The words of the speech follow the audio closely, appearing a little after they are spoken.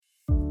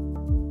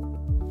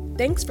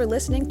Thanks for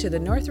listening to the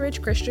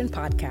Northridge Christian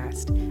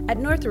Podcast. At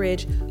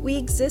Northridge, we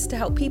exist to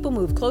help people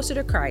move closer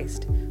to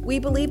Christ. We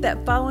believe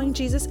that following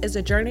Jesus is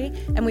a journey,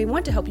 and we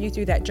want to help you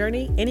through that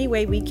journey any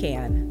way we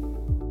can.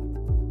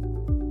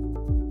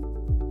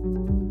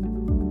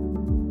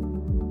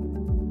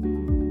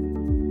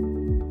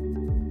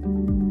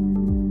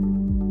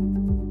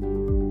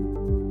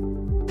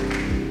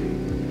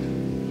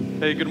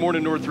 Hey, good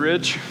morning,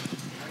 Northridge.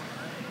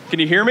 Can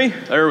you hear me?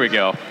 There we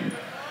go.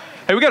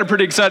 Hey, we got a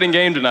pretty exciting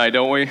game tonight,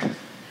 don't we?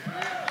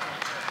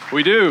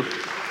 We do.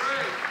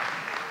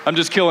 I'm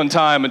just killing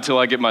time until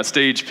I get my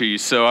stage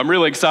piece, so I'm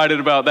really excited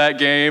about that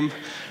game.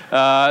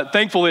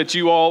 Thankful that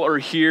you all are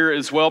here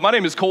as well. My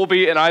name is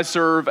Colby, and I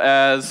serve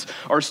as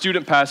our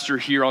student pastor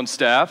here on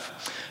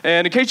staff.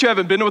 And in case you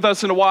haven't been with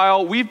us in a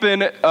while, we've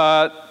been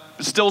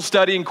still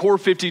studying Core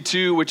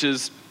 52, which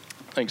is,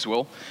 thanks,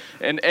 Will,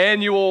 an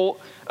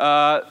annual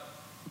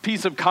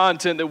piece of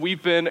content that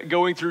we've been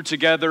going through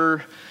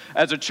together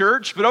as a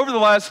church. But over the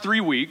last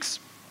 3 weeks,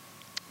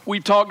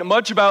 we've talked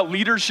much about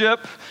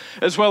leadership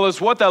as well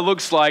as what that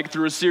looks like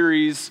through a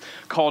series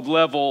called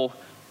Level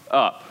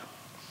Up.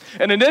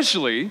 And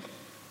initially,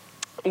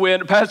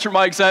 when Pastor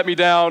Mike sat me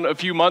down a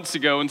few months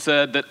ago and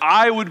said that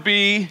I would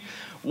be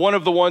one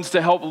of the ones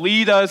to help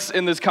lead us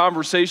in this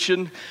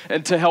conversation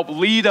and to help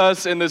lead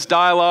us in this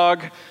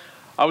dialogue,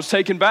 I was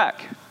taken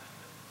back.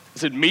 I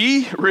said,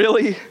 me?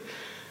 Really?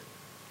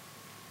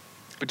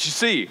 But you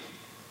see,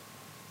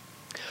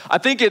 I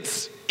think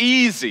it's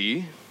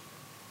easy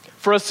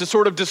for us to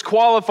sort of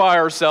disqualify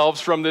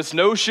ourselves from this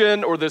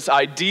notion or this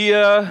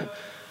idea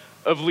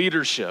of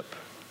leadership.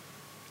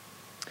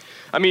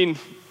 I mean,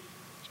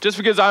 just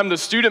because I'm the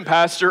student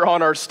pastor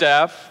on our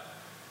staff,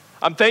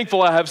 I'm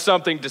thankful I have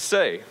something to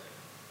say.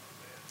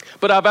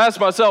 But I've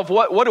asked myself,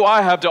 what do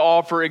I have to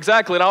offer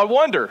exactly? And I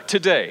wonder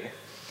today,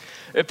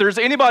 if there's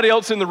anybody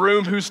else in the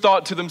room who's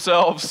thought to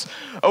themselves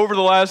over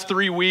the last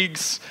 3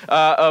 weeks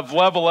of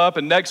Level Up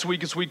and next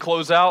week as we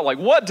close out, like,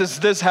 what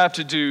does this have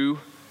to do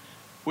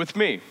with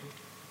me?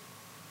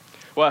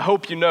 Well, I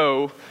hope you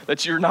know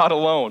that you're not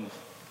alone,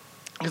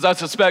 because I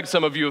suspect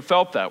some of you have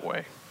felt that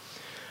way.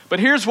 But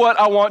here's what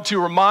I want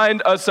to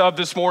remind us of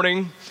this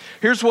morning.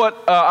 Here's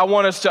what I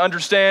want us to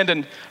understand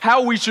and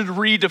how we should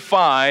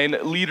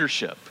redefine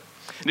leadership.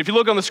 And if you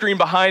look on the screen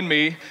behind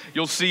me,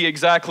 you'll see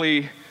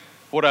exactly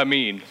what I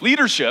mean.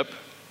 Leadership,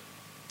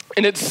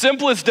 in its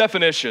simplest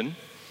definition,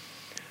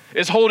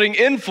 is holding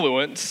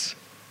influence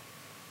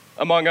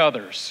among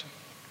others.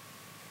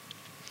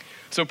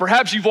 So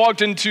perhaps you've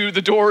walked into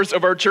the doors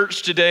of our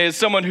church today as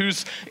someone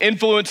who's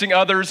influencing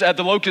others at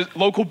the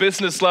local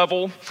business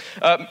level.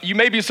 You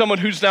may be someone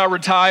who's now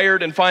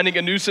retired and finding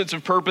a new sense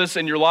of purpose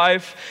in your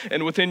life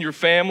and within your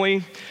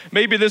family.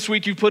 Maybe this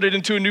week you've put it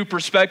into a new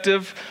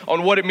perspective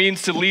on what it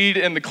means to lead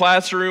in the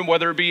classroom,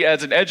 whether it be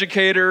as an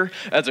educator,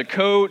 as a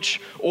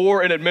coach,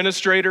 or an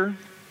administrator.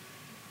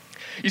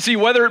 You see,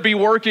 whether it be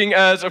working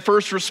as a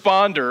first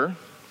responder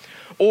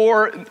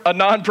or a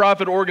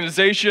nonprofit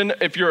organization,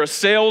 if you're a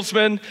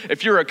salesman,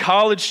 if you're a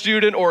college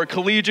student or a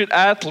collegiate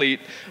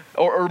athlete,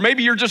 or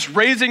maybe you're just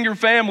raising your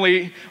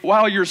family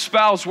while your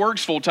spouse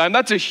works full-time,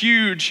 that's a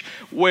huge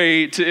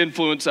way to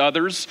influence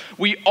others.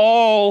 We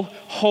all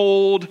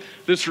hold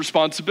this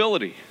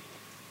responsibility.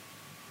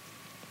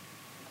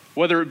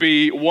 Whether it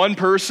be one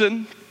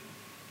person,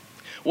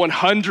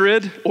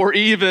 100, or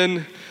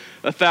even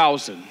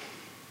 1,000.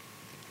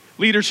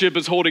 Leadership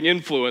is holding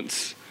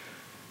influence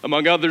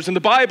among others. And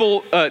the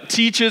Bible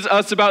teaches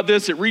us about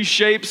this. It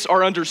reshapes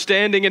our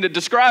understanding, and it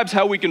describes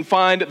how we can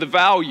find the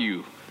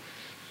value.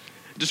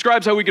 It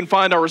describes how we can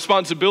find our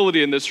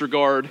responsibility in this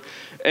regard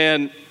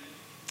and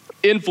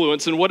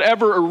influence in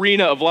whatever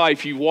arena of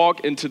life you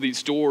walk into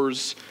these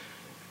doors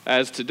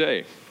as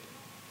today.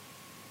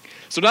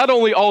 So not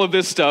only all of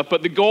this stuff,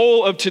 but the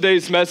goal of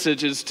today's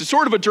message is to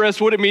sort of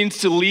address what it means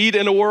to lead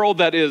in a world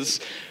that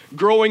is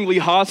growingly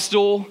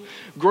hostile,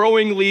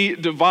 growingly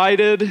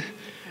divided,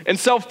 and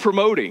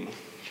self-promoting.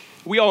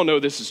 We all know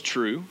this is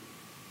true.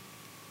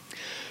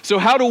 So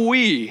how do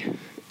we,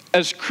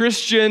 as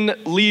Christian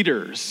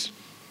leaders,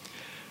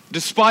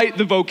 despite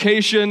the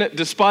vocation,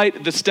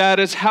 despite the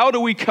status, how do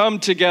we come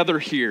together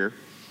here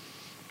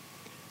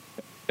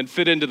and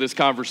fit into this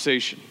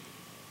conversation?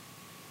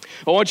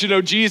 I want you to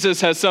know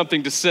Jesus has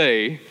something to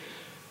say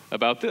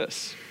about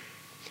this.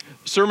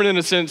 Sermon in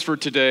a sense for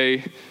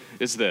today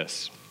is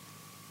this.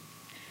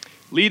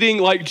 Leading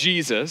like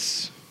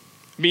Jesus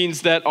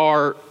means that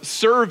our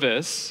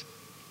service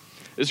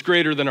is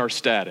greater than our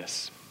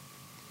status.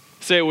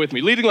 Say it with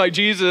me. Leading like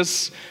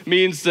Jesus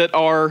means that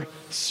our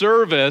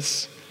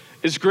service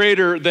is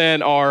greater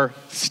than our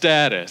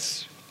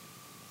status.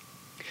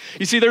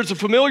 You see, there's a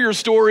familiar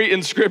story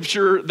in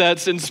Scripture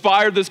that's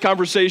inspired this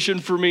conversation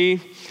for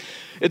me.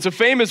 It's a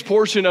famous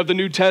portion of the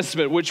New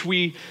Testament, which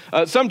we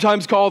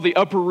sometimes call the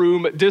Upper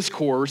Room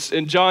Discourse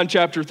in John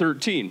chapter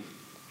 13.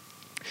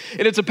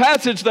 And it's a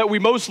passage that we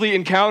mostly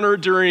encounter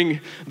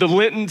during the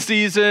Lenten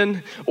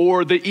season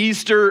or the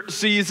Easter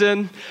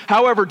season.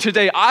 However,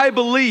 today I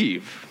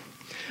believe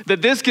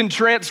that this can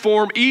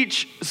transform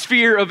each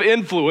sphere of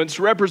influence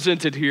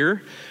represented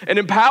here and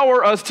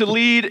empower us to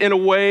lead in a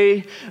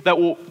way that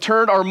will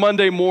turn our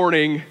Monday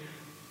morning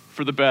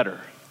for the better.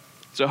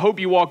 So I hope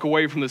you walk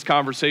away from this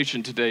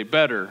conversation today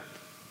better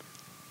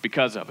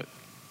because of it.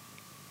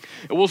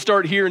 And we'll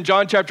start here in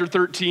John chapter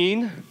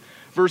 13,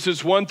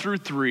 verses 1 through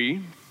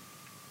 3.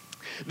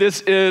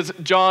 This is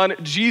John,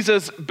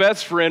 Jesus'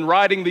 best friend,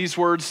 writing these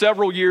words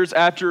several years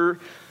after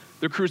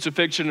the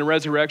crucifixion and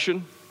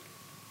resurrection.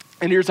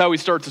 And here's how he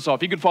starts us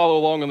off. You can follow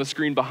along on the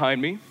screen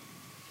behind me.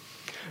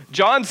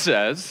 John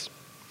says,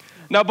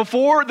 "Now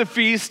before the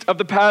feast of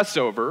the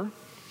Passover,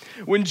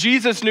 when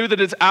Jesus knew that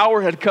his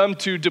hour had come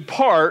to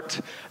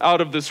depart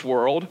out of this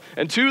world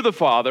and to the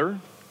Father,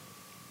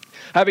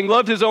 having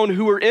loved his own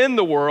who were in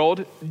the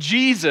world,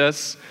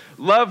 Jesus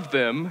loved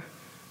them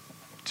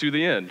to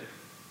the end.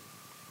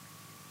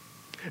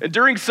 And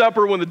during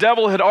supper, when the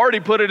devil had already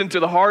put it into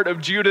the heart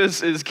of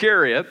Judas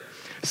Iscariot,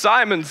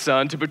 Simon's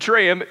son, to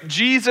betray him,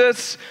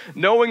 Jesus,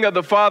 knowing that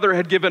the Father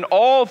had given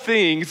all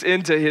things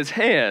into his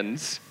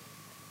hands,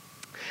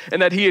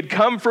 and that he had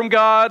come from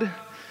God,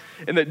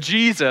 and that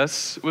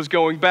Jesus was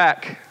going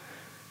back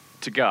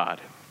to God."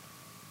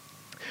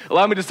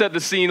 Allow me to set the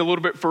scene a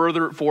little bit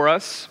further for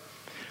us.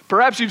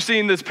 Perhaps you've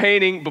seen this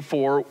painting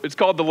before. It's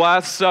called The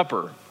Last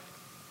Supper.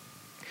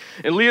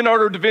 And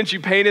Leonardo da Vinci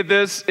painted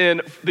this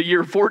in the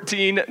year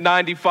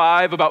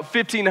 1495, about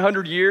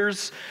 1,500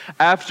 years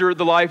after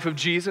the life of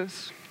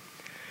Jesus.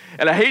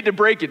 And I hate to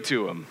break it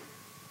to him,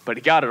 but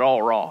he got it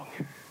all wrong.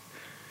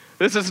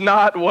 This is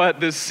not what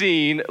this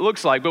scene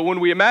looks like. But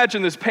when we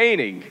imagine this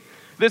painting,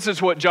 this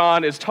is what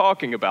John is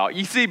talking about.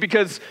 You see,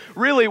 because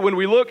really when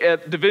we look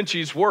at Da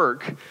Vinci's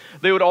work,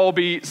 they would all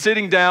be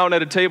sitting down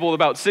at a table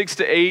about 6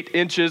 to 8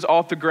 inches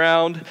off the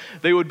ground.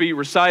 They would be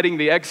reciting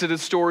the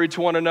Exodus story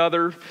to one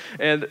another,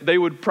 and they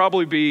would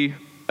probably be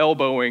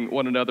elbowing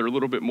one another a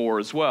little bit more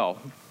as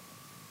well.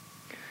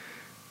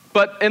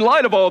 But in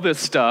light of all this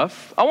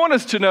stuff, I want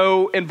us to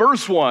know in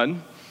verse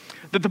 1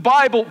 that the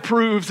Bible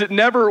proves it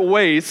never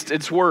wastes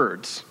its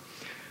words.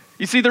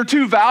 You see, they're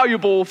too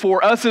valuable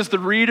for us as the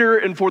reader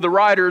and for the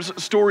writer's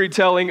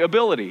storytelling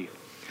ability.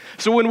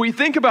 So when we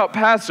think about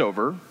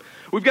Passover,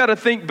 we've got to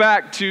think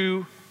back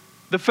to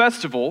the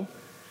festival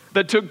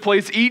that took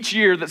place each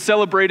year that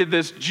celebrated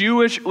this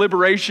Jewish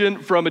liberation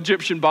from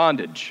Egyptian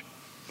bondage.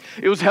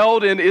 It was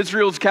held in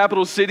Israel's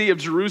capital city of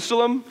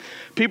Jerusalem.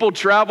 People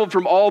traveled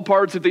from all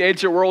parts of the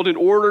ancient world in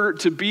order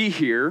to be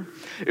here.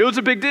 It was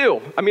a big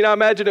deal. I mean, I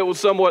imagine it was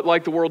somewhat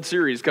like the World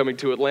Series coming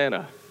to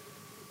Atlanta.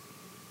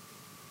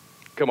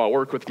 Come on,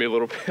 work with me a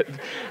little bit,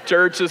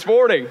 church, this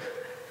morning.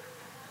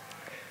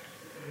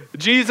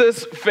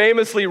 Jesus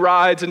famously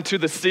rides into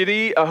the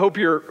city. I hope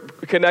you're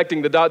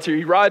connecting the dots here.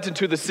 He rides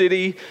into the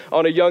city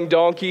on a young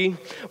donkey,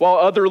 while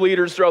other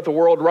leaders throughout the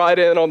world ride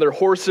in on their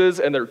horses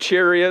and their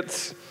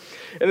chariots.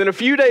 And then a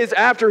few days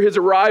after his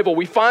arrival,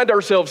 we find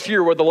ourselves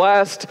here where the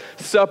Last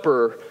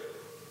Supper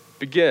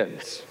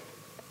begins.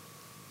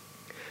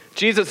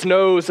 Jesus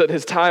knows that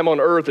his time on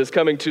earth is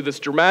coming to this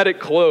dramatic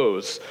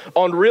close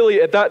on really,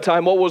 at that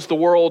time, what was the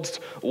world's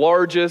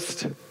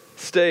largest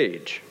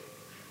stage.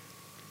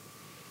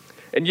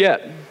 And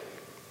yet,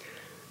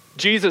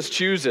 Jesus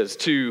chooses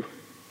to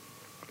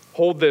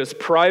hold this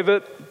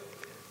private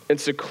and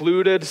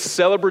secluded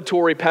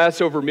celebratory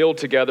Passover meal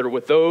together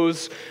with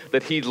those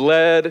that he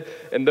led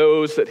and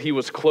those that he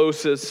was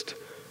closest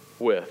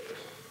with.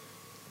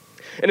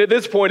 And at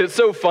this point, it's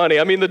so funny.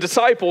 I mean, the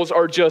disciples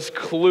are just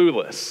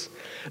clueless.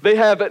 They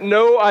have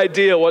no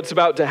idea what's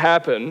about to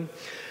happen.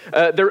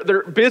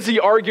 They're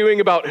busy arguing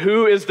about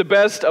who is the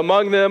best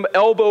among them,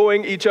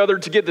 elbowing each other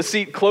to get the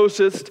seat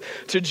closest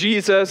to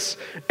Jesus.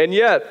 And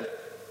yet,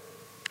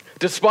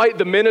 despite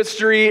the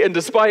ministry and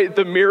despite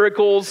the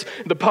miracles,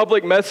 the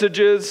public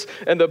messages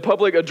and the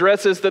public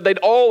addresses that they'd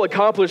all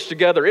accomplished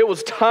together, it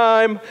was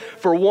time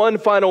for one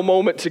final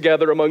moment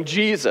together among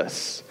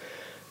Jesus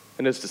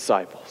and his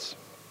disciples.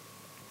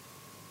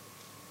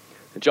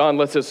 And John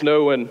lets us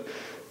know in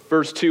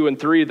verse 2 and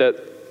 3 that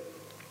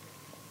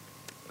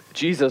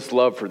Jesus'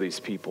 love for these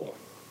people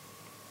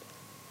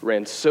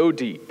ran so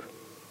deep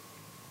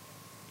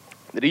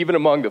that even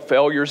among the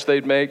failures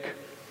they'd make,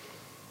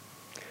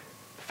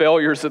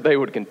 failures that they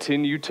would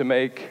continue to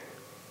make,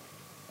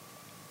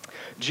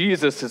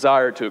 Jesus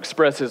desired to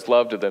express his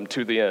love to them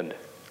to the end.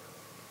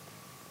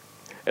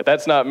 If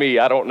that's not me,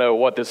 I don't know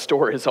what this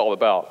story is all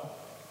about.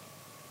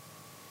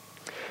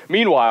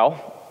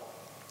 Meanwhile,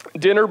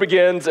 dinner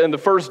begins and the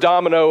first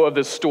domino of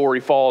this story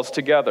falls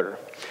together.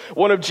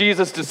 One of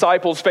Jesus'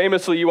 disciples,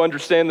 famously, you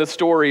understand this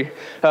story,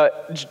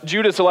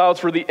 Judas allows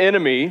for the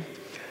enemy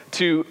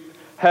to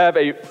have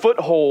a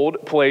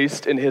foothold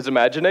placed in his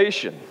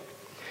imagination.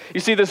 You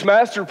see, this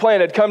master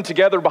plan had come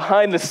together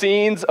behind the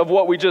scenes of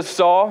what we just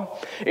saw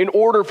in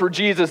order for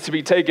Jesus to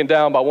be taken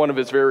down by one of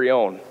his very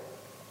own.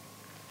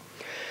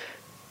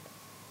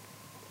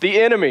 The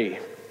enemy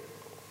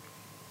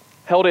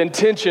held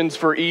intentions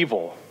for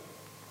evil,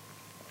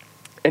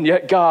 and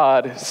yet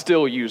God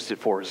still used it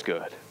for his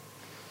good.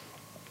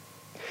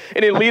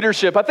 And in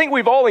leadership, I think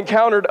we've all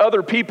encountered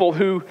other people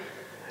who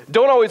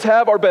don't always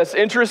have our best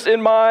interest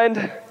in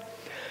mind.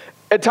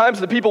 At times,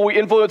 the people we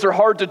influence are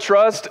hard to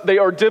trust. They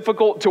are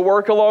difficult to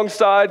work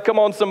alongside. Come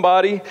on,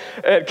 somebody.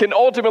 And can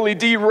ultimately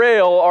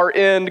derail our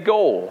end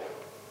goal,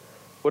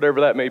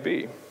 whatever that may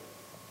be.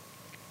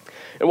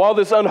 And while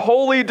this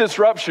unholy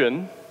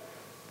disruption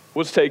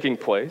was taking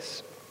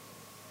place,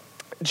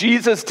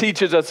 Jesus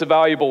teaches us a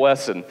valuable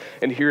lesson,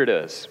 and here it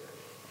is.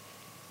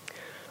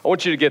 I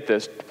want you to get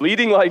this.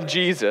 Leading like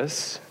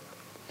Jesus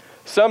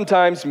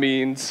sometimes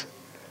means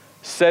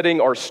setting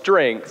our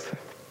strength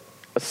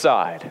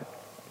aside.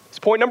 It's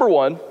point number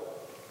one.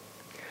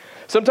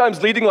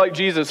 Sometimes leading like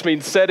Jesus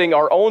means setting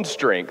our own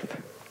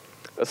strength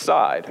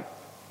aside.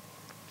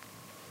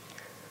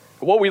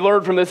 What we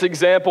learned from this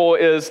example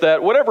is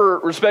that whatever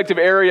respective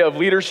area of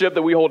leadership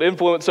that we hold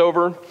influence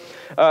over,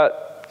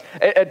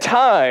 at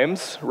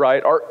times,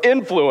 right, our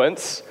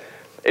influence,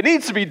 it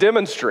needs to be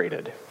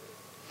demonstrated.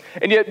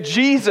 And yet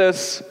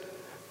Jesus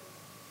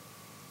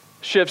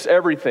shifts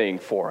everything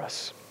for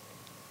us.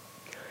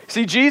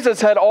 See, Jesus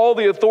had all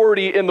the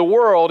authority in the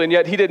world, and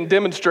yet he didn't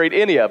demonstrate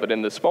any of it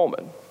in this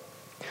moment.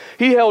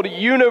 He held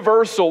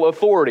universal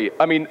authority.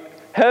 I mean,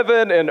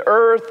 heaven and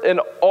earth and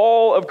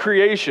all of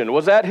creation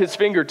was at his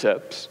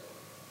fingertips.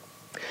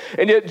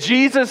 And yet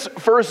Jesus'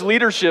 first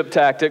leadership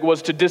tactic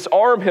was to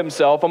disarm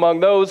himself among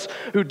those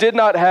who did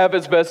not have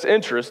his best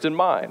interest in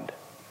mind.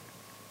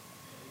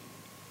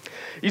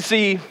 You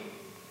see,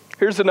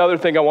 here's another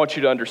thing I want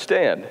you to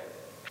understand.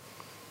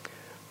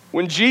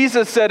 When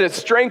Jesus set his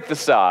strength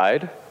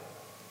aside,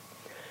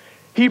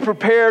 he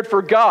prepared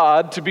for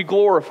God to be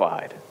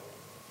glorified.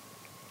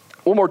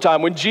 One more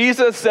time. When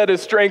Jesus set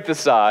his strength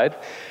aside,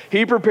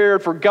 he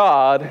prepared for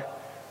God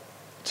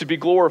to be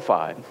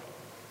glorified.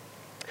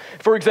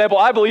 For example,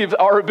 I believe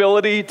our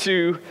ability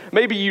to,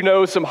 maybe you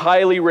know some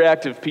highly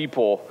reactive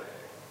people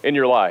in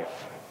your life.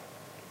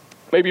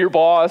 Maybe your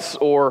boss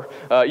or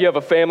you have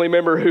a family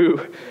member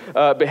who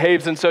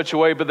behaves in such a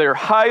way, but they're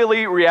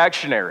highly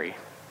reactionary.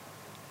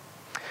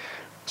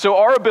 So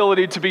our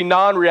ability to be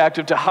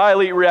non-reactive to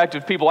highly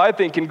reactive people, I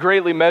think, can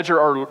greatly measure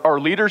our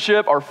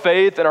leadership, our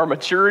faith, and our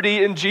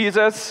maturity in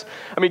Jesus.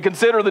 I mean,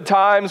 consider the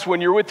times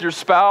when you're with your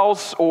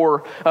spouse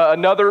or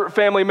another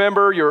family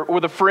member, you're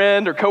with a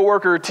friend or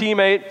coworker or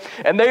teammate,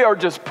 and they are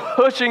just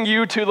pushing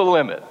you to the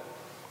limit.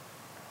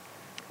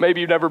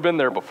 Maybe you've never been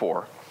there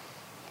before.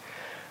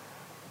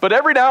 But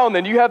every now and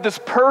then you have this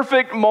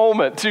perfect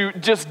moment to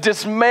just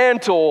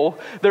dismantle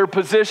their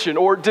position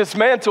or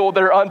dismantle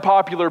their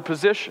unpopular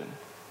position.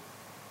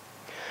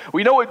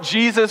 We know what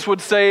Jesus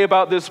would say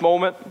about this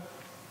moment.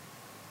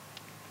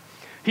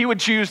 He would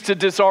choose to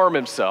disarm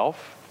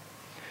himself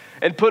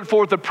and put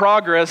forth a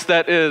progress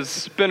that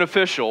is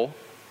beneficial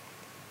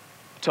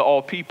to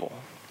all people.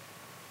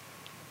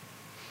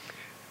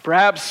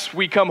 Perhaps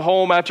we come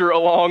home after a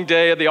long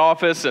day at the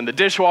office and the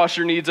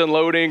dishwasher needs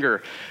unloading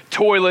or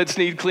toilets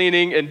need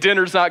cleaning and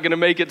dinner's not going to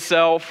make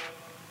itself.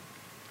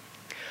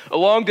 A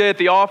long day at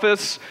the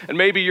office and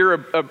maybe you're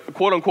a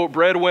quote-unquote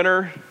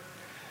breadwinner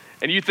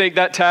and you think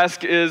that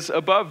task is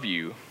above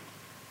you.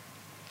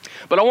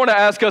 But I want to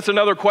ask us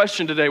another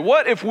question today.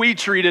 What if we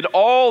treated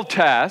all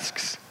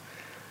tasks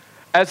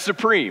as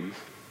supreme?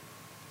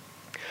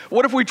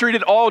 What if we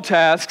treated all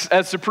tasks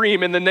as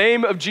supreme in the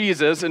name of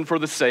Jesus and for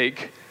the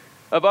sake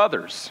of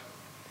others?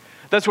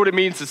 That's what it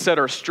means to set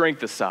our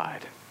strength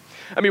aside.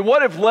 I mean,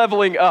 what if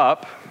leveling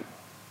up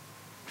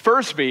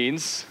first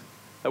means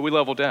that we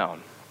level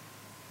down?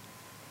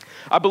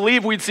 I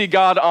believe we'd see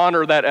God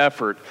honor that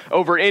effort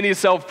over any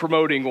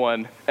self-promoting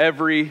one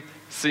every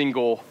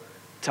single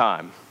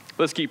time.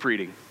 Let's keep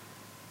reading.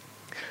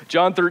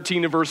 John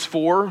 13 and verse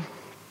 4.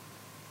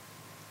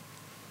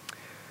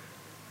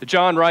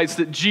 John writes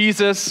that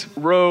Jesus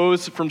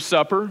rose from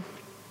supper,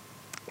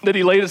 that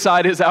he laid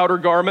aside his outer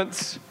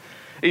garments.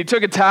 He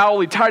took a towel,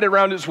 he tied it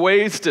around his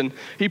waist, and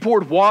he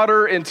poured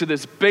water into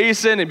this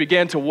basin and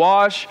began to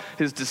wash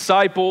his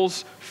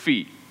disciples'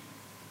 feet.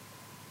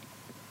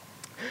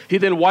 He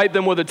then wiped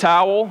them with a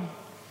towel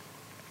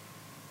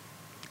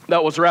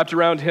that was wrapped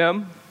around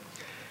him.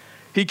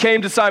 He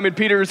came to Simon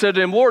Peter and said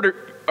to him, "Lord,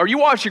 are you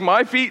washing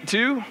my feet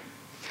too?"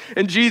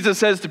 And Jesus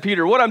says to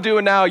Peter, "What I'm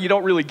doing now, you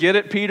don't really get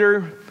it,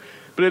 Peter,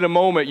 but in a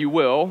moment you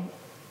will."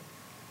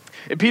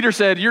 And Peter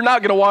said, "You're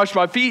not going to wash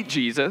my feet,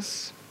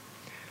 Jesus."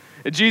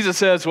 And Jesus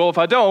says, "Well, if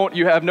I don't,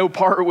 you have no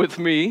part with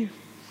me."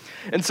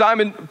 And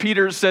Simon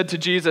Peter said to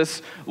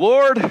Jesus,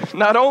 "Lord,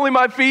 not only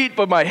my feet,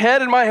 but my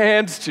head and my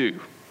hands too."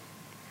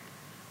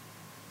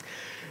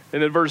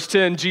 And in verse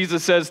 10,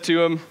 Jesus says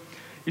to him,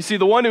 "You see,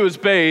 the one who is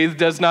bathed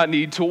does not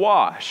need to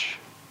wash,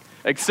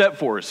 except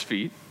for his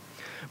feet,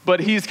 but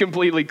he's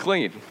completely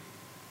clean.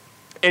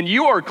 And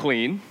you are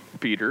clean,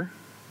 Peter,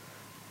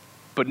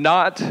 but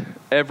not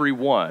every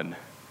one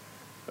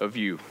of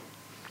you."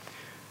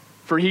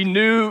 For he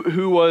knew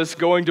who was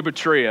going to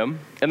betray him,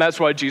 and that's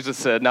why Jesus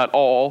said, "Not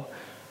all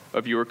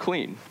of you are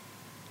clean."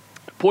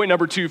 Point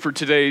number 2 for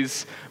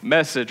today's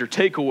message, or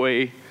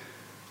takeaway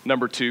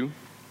number 2.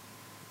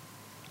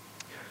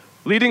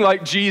 Leading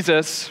like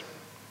Jesus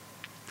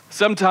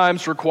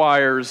sometimes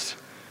requires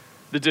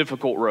the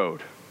difficult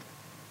road.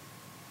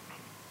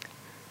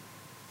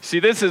 See,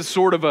 this is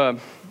sort of a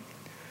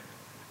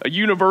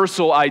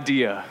universal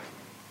idea.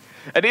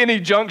 At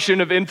any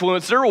junction of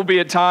influence, there will be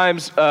at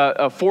times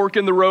a fork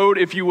in the road,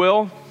 if you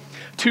will,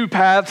 two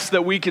paths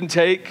that we can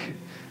take.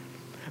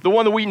 The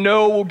one that we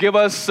know will give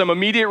us some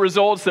immediate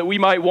results that we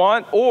might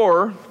want,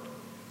 or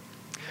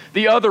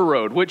the other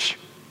road, which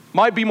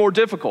might be more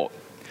difficult,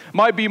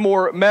 might be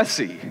more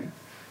messy,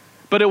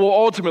 but it will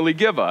ultimately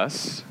give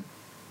us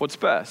what's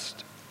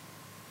best.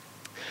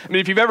 I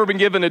mean, if you've ever been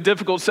given a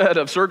difficult set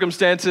of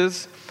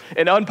circumstances,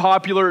 an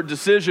unpopular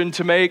decision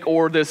to make,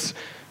 or this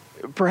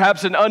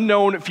perhaps an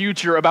unknown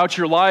future about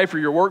your life or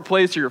your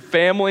workplace or your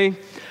family,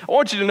 I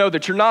want you to know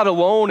that you're not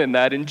alone in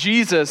that, and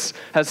Jesus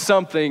has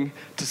something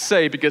to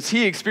say because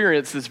he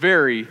experienced this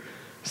very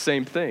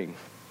same thing.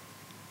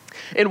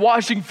 And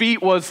washing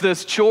feet was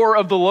this chore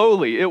of the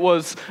lowly. It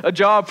was a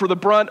job for the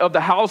brunt of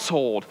the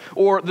household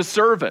or the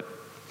servant.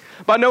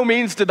 By no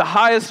means did the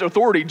highest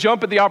authority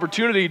jump at the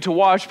opportunity to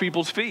wash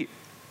people's feet.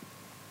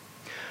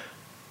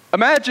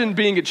 Imagine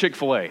being at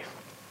Chick-fil-A.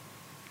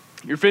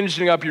 You're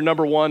finishing up your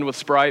number one with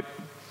Sprite,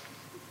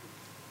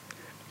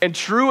 and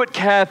Truett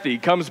Cathy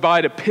comes by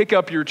to pick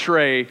up your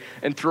tray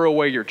and throw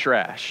away your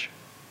trash.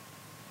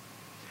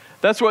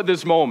 That's what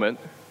this moment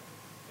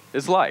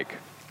is like.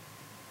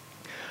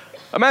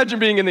 Imagine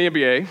being in the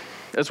NBA,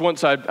 as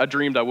once I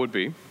dreamed I would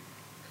be.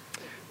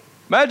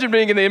 Imagine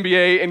being in the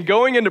NBA and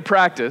going into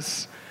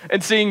practice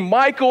and seeing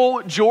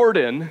Michael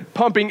Jordan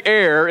pumping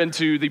air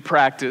into the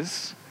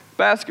practice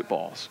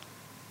basketballs.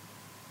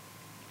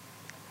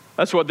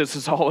 That's what this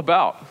is all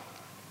about.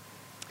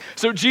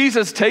 So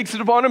Jesus takes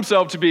it upon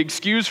himself to be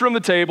excused from the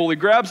table. He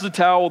grabs the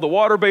towel, the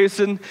water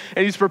basin,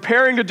 and he's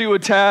preparing to do a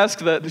task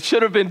that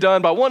should have been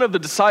done by one of the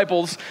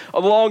disciples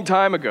a long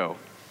time ago.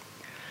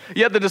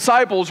 Yet the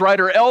disciples, right,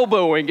 are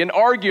elbowing and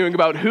arguing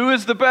about who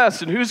is the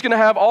best and who's going to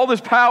have all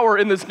this power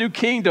in this new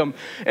kingdom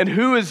and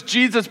who is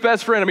Jesus'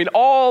 best friend. I mean,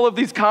 all of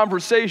these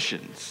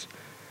conversations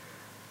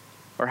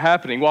are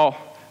happening while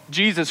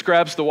Jesus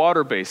grabs the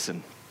water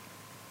basin.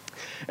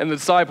 And the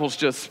disciples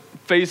just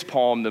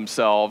facepalm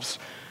themselves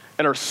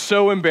and are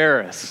so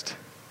embarrassed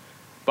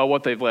by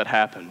what they've let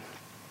happen.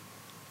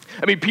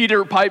 I mean,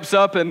 Peter pipes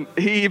up and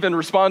he even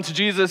responds to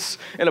Jesus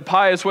in a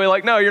pious way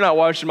like, "No, you're not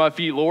washing my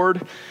feet,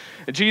 Lord."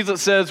 And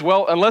Jesus says,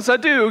 "Well, unless I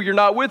do, you're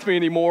not with me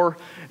anymore."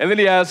 And then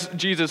he asks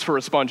Jesus for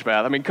a sponge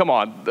bath. I mean, come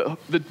on.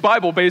 The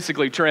Bible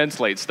basically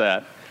translates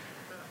that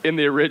in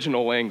the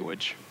original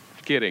language.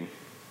 Kidding.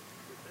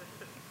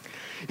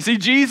 You see,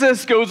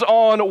 Jesus goes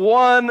on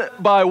one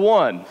by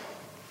one.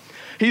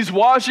 He's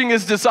washing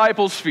his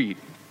disciples' feet.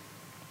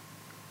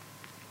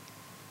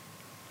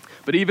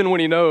 But even when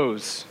he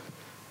knows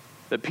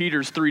that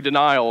Peter's 3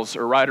 denials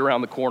are right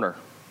around the corner,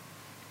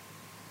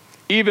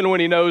 even when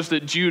he knows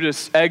that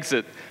Judas'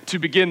 exit to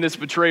begin this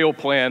betrayal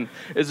plan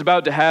is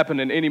about to happen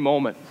in any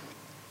moment.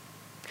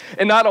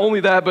 And not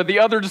only that, but the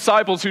other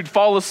disciples who'd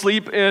fall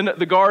asleep in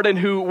the garden,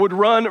 who would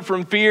run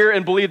from fear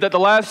and believe that the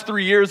last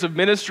 3 years of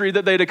ministry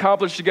that they'd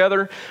accomplished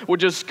together would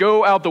just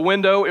go out the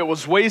window. It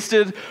was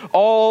wasted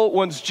all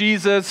once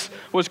Jesus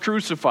was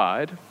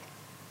crucified.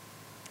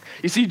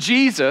 You see,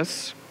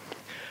 Jesus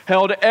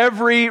held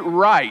every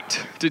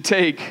right to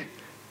take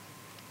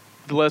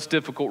the less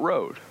difficult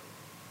road.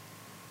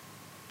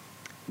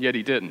 Yet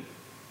he didn't.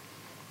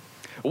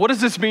 What does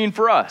this mean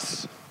for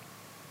us?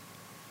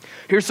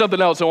 Here's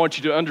something else I want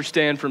you to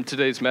understand from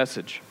today's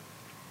message.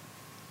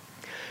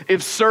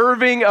 If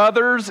serving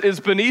others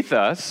is beneath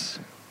us,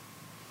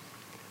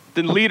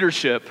 then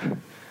leadership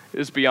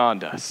is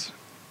beyond us.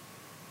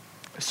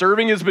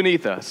 Serving is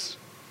beneath us.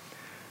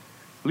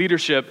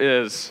 Leadership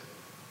is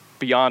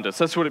beyond us.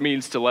 That's what it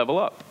means to level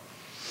up.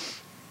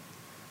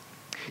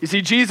 You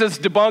see, Jesus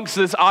debunks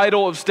this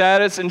idol of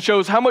status and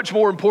shows how much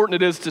more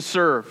important it is to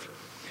serve.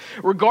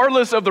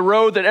 Regardless of the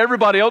road that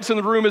everybody else in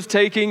the room is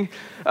taking,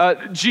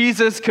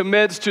 Jesus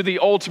commits to the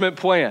ultimate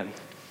plan.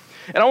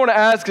 And I want to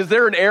ask, is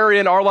there an area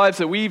in our lives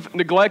that we've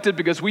neglected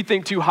because we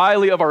think too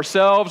highly of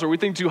ourselves or we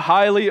think too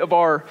highly of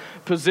our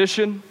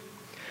position?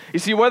 You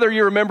see, whether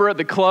you're a member at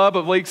the club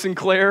of Lake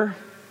Sinclair,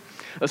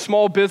 a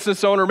small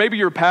business owner, maybe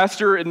you're a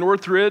pastor at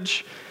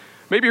Northridge,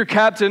 maybe you're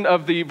captain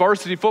of the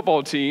varsity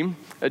football team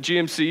at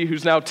GMC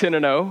who's now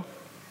 10-0.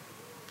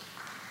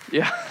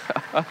 Yeah.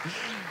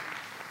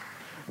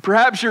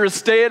 Perhaps you're a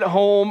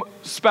stay-at-home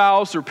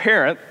spouse or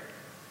parent.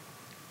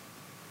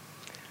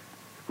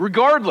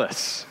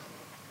 Regardless,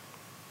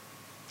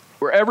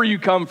 wherever you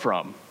come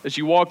from as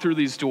you walk through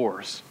these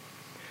doors,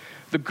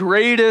 the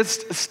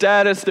greatest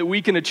status that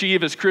we can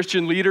achieve as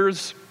Christian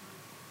leaders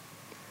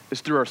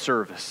is through our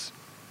service.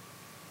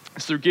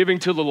 It's through giving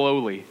to the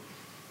lowly,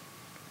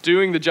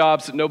 doing the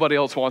jobs that nobody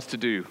else wants to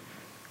do,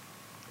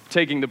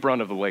 taking the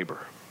brunt of the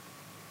labor.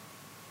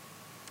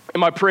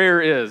 And my prayer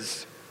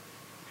is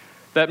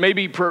that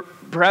maybe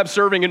perhaps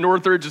serving in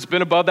Northridge has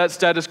been above that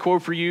status quo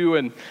for you.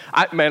 And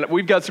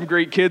we've got some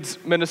great kids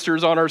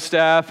ministers on our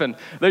staff, and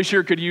they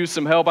sure could use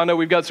some help. I know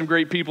we've got some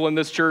great people in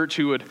this church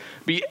who would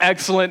be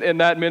excellent in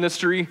that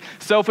ministry.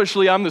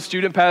 Selfishly, I'm the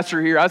student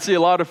pastor here. I see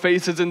a lot of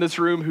faces in this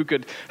room who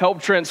could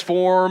help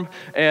transform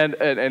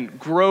and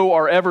grow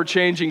our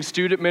ever-changing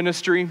student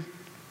ministry.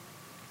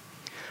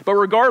 But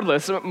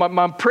regardless,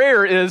 my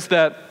prayer is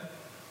that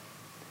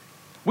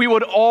we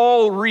would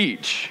all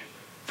reach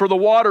for the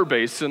water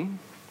basin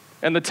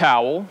and the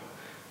towel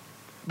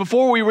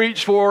before we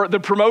reach for the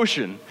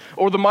promotion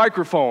or the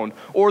microphone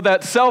or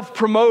that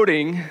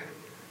self-promoting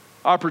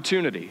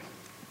opportunity.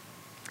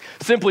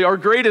 Simply, our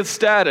greatest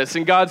status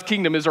in God's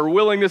kingdom is our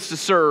willingness to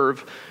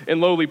serve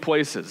in lowly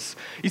places.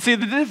 You see,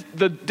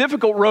 the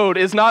difficult road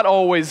is not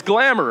always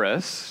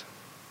glamorous,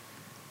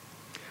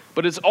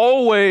 but it's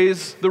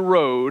always the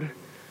road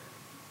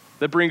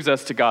that brings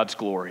us to God's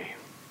glory.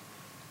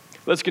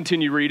 Let's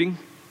continue reading.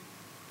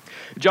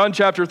 John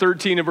chapter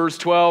 13 and verse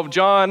 12,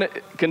 John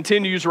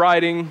continues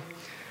writing,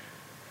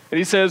 and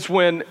he says,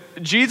 when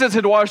Jesus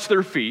had washed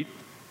their feet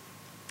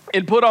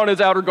and put on his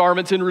outer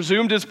garments and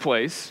resumed his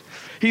place,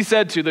 he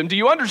said to them, do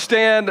you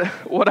understand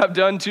what I've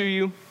done to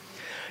you?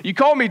 You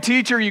call me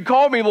teacher, you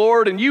call me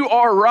Lord, and you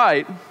are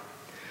right.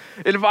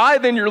 And if I,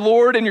 then your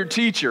Lord and your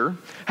teacher,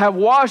 have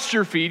washed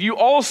your feet, you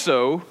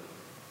also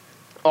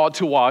ought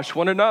to wash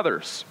one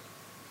another's.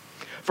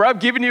 For I've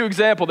given you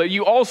example that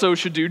you also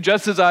should do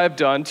just as I have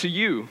done to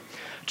you.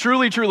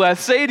 Truly, truly, I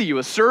say to you,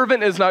 a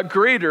servant is not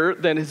greater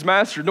than his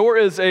master, nor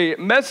is a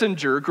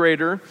messenger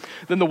greater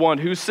than the one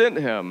who sent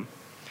him.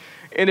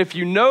 And if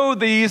you know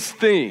these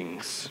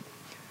things,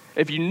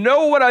 if you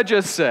know what I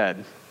just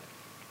said,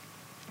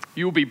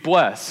 you will be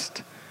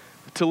blessed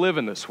to live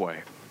in this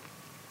way.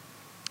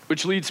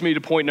 Which leads me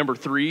to point number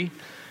 3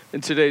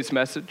 in today's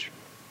message.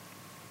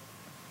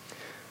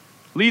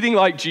 Leading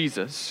like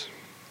Jesus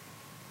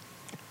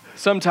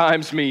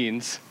sometimes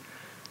means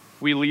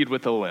we lead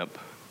with a limp.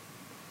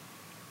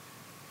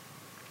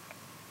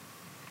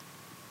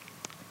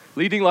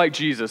 Leading like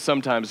Jesus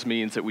sometimes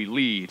means that we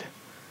lead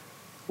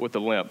with a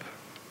limp.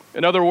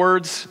 In other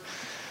words,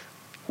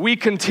 we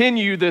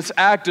continue this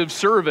act of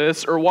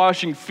service or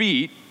washing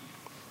feet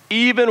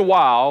even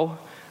while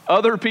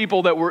other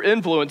people that we're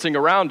influencing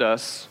around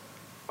us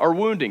are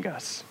wounding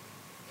us.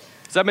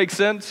 Does that make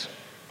sense?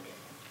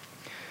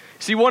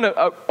 See, I want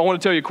to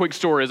tell you a quick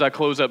story as I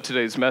close up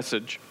today's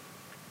message.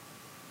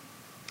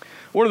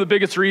 One of the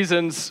biggest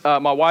reasons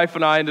my wife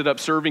and I ended up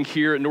serving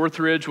here at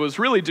Northridge was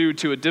really due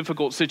to a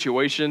difficult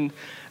situation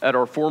at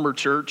our former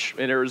church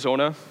in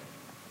Arizona.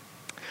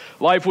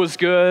 Life was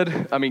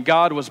good.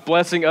 God was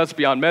blessing us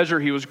beyond measure.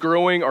 He was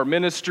growing our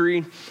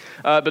ministry.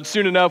 But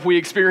soon enough, we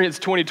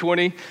experienced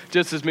 2020,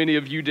 just as many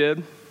of you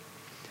did.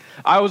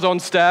 I was on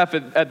staff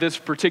at this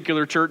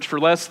particular church for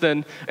less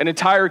than an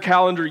entire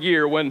calendar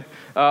year when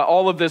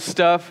all of this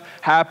stuff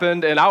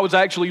happened, and I was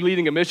actually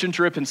leading a mission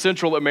trip in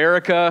Central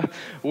America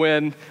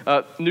when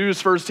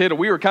news first hit, and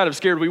we were kind of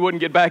scared we wouldn't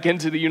get back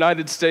into the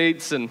United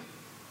States. And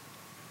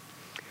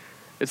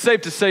it's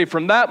safe to say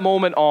from that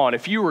moment on,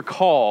 if you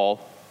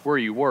recall where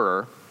you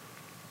were,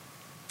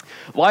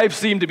 life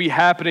seemed to be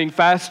happening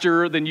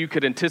faster than you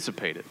could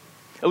anticipate it.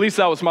 At least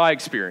that was my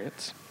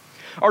experience.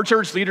 Our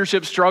church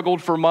leadership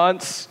struggled for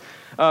months,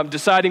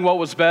 deciding what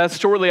was best.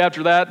 Shortly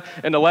after that,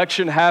 an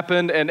election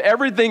happened, and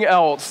everything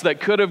else that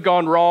could have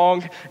gone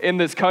wrong in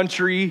this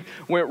country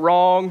went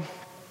wrong.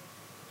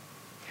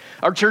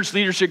 Our church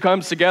leadership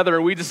comes together,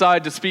 and we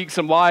decide to speak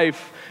some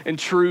life and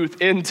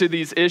truth into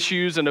these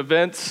issues and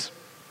events.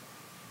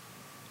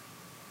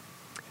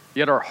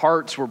 Yet our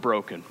hearts were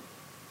broken.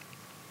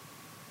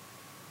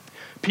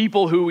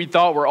 People who we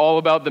thought were all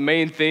about the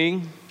main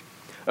thing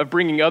of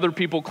bringing other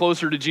people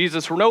closer to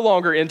Jesus were no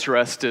longer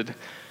interested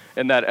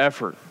in that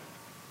effort.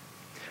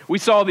 We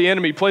saw the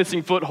enemy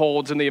placing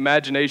footholds in the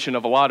imagination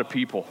of a lot of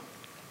people,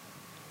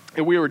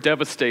 and we were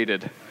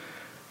devastated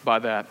by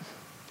that.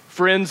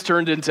 Friends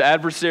turned into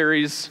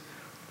adversaries,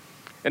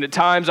 and at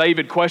times I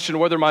even questioned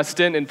whether my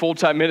stint in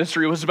full-time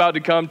ministry was about to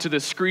come to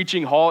this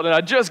screeching halt, and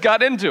I just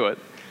got into it.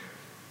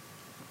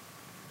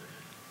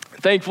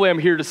 Thankfully, I'm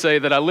here to say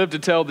that I live to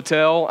tell the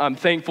tale. I'm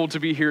thankful to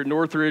be here at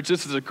Northridge.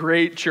 This is a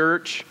great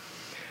church.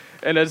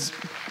 And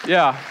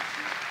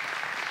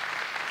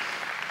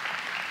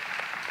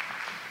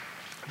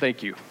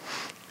thank you.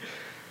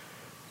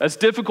 As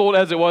difficult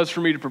as it was for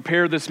me to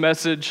prepare this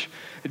message,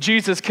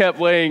 Jesus kept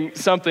laying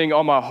something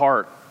on my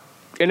heart.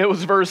 And it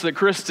was a verse that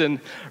Kristen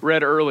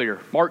read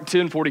earlier, Mark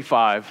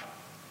 10:45.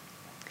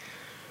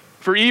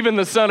 For even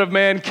the Son of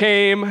Man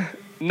came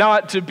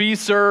not to be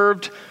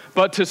served,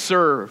 but to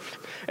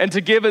serve, and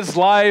to give his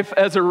life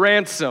as a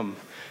ransom,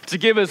 to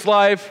give his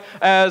life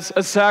as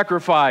a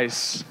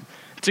sacrifice,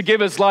 to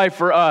give his life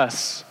for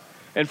us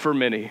and for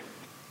many.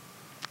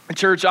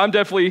 Church, I'm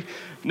definitely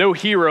no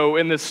hero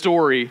in this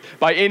story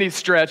by any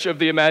stretch of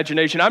the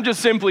imagination. I'm just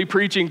simply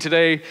preaching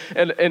today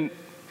an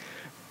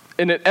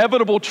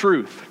inevitable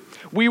truth.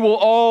 We will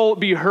all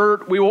be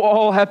hurt. We will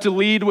all have to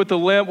lead with a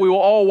limp. We will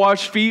all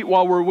wash feet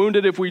while we're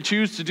wounded if we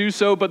choose to do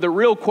so. But the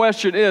real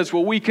question is,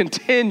 will we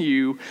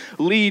continue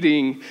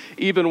leading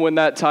even when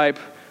that type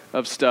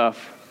of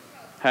stuff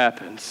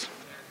happens?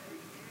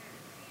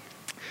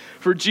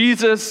 For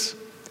Jesus,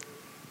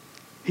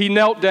 he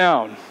knelt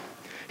down.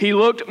 He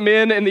looked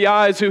men in the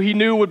eyes who he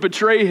knew would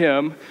betray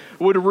him,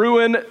 would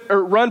ruin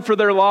or run for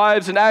their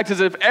lives, and act as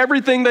if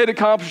everything they'd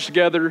accomplished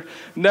together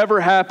never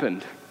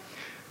happened.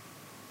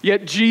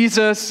 Yet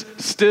Jesus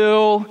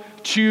still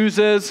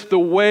chooses the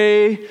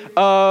way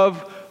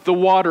of the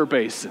water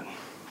basin.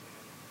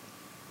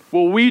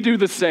 Will we do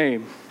the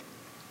same?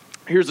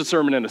 Here's a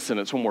sermon in a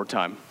sentence one more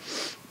time.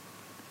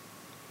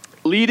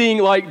 Leading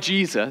like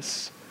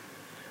Jesus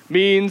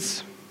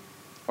means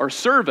our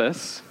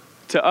service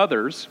to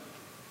others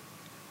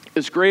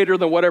is greater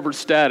than whatever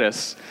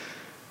status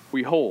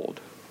we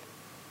hold.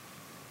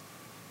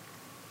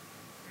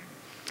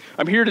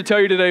 I'm here to tell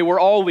you today we're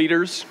all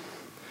leaders.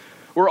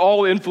 We're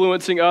all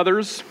influencing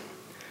others.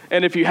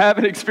 And if you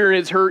haven't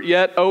experienced hurt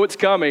yet, it's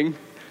coming.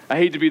 I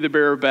hate to be the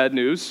bearer of bad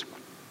news.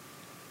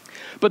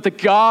 But the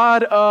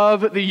God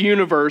of the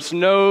universe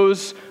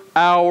knows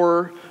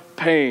our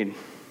pain.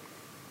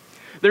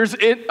 There's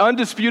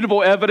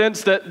undisputable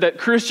evidence that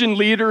Christian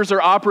leaders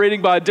are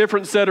operating by a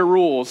different set of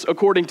rules,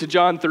 according to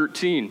John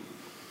 13.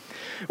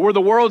 Where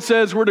the world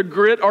says we're to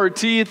grit our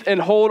teeth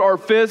and hold our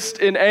fist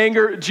in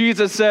anger,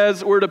 Jesus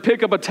says we're to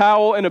pick up a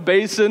towel and a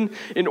basin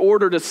in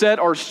order to set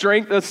our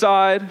strength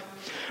aside.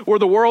 Where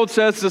the world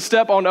says to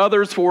step on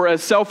others for a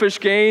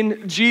selfish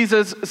gain,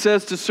 Jesus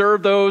says to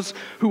serve those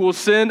who will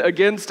sin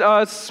against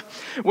us.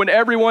 When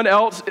everyone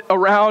else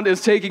around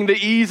is taking the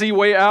easy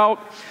way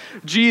out,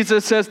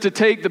 Jesus says to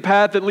take the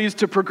path that leads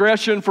to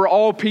progression for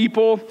all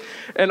people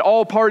and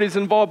all parties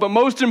involved. But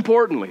most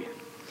importantly,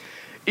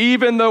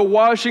 even though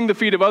washing the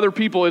feet of other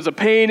people is a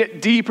pain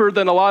deeper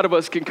than a lot of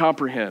us can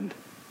comprehend,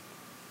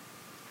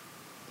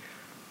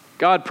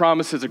 God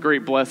promises a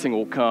great blessing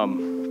will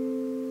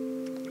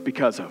come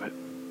because of it.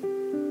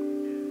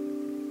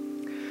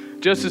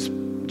 Just as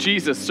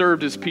Jesus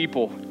served his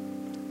people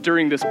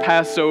during this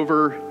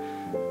Passover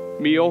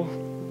meal,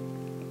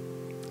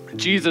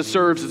 Jesus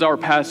serves as our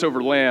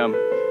Passover lamb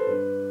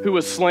who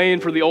was slain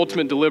for the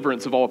ultimate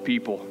deliverance of all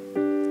people.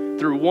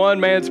 Through one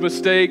man's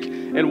mistake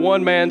and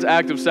one man's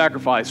act of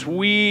sacrifice,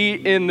 we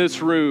in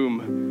this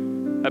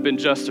room have been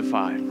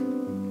justified.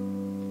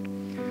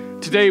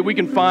 Today, we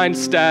can find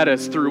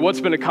status through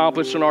what's been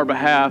accomplished on our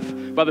behalf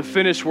by the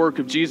finished work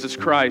of Jesus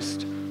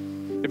Christ.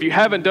 If you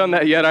haven't done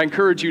that yet, I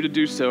encourage you to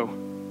do so.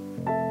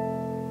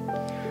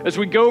 As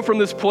we go from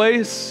this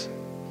place,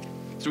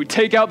 as we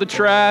take out the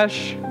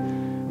trash,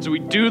 as we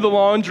do the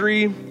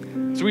laundry,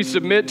 as we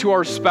submit to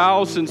our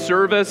spouse in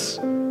service,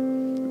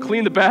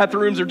 clean the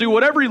bathrooms, or do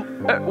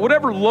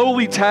whatever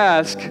lowly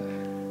task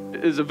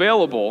is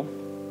available,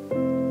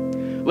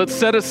 let's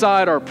set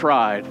aside our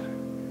pride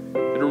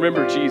and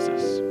remember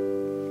Jesus.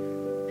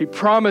 He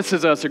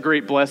promises us a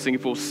great blessing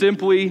if we'll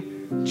simply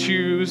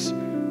choose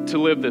to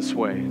live this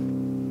way.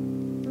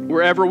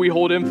 Wherever we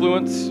hold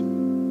influence,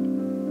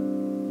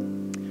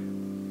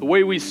 the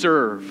way we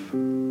serve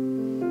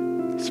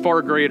is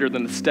far greater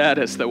than the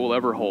status that we'll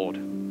ever hold.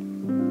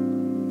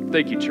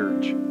 Thank you,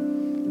 church.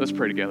 Let's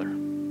pray together.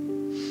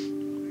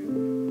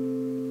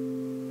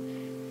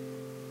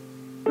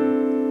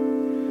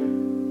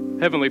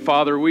 Heavenly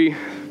Father, we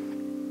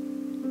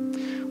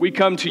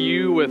come to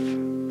you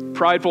with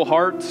prideful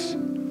hearts.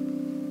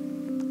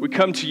 We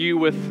come to you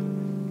with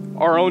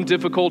our own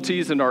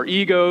difficulties and our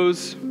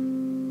egos.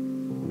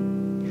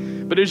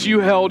 But as you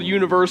held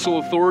universal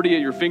authority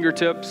at your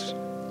fingertips,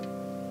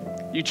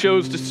 you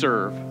chose to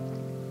serve.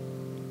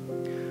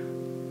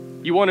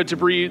 You wanted to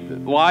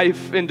breathe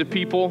life into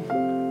people.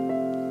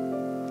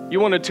 You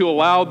wanted to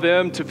allow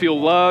them to feel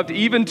loved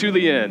even to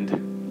the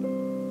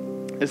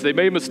end as they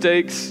made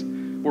mistakes,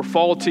 were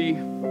faulty,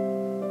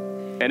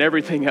 and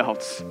everything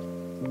else.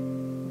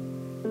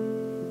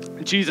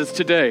 Jesus,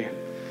 today,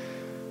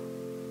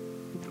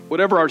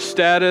 whatever our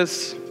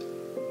status,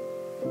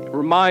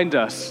 remind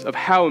us of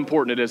how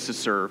important it is to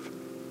serve.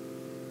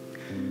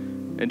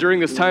 And during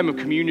this time of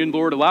communion,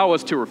 Lord, allow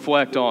us to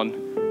reflect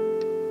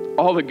on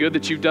all the good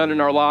that you've done in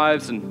our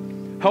lives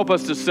and help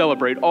us to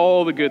celebrate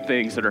all the good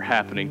things that are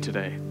happening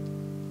today.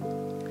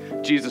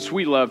 Jesus,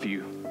 we love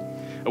you,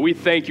 and we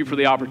thank you for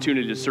the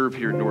opportunity to serve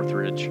here at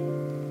Northridge.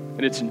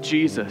 And it's in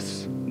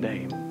Jesus'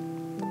 name.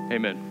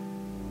 Amen.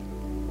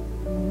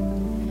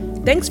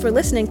 Thanks for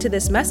listening to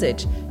this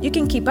message. You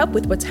can keep up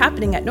with what's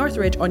happening at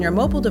Northridge on your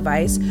mobile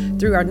device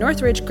through our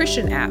Northridge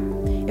Christian app.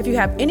 If you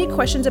have any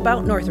questions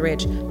about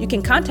Northridge, you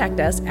can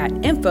contact us at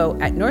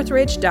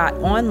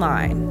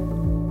info@northridge.online.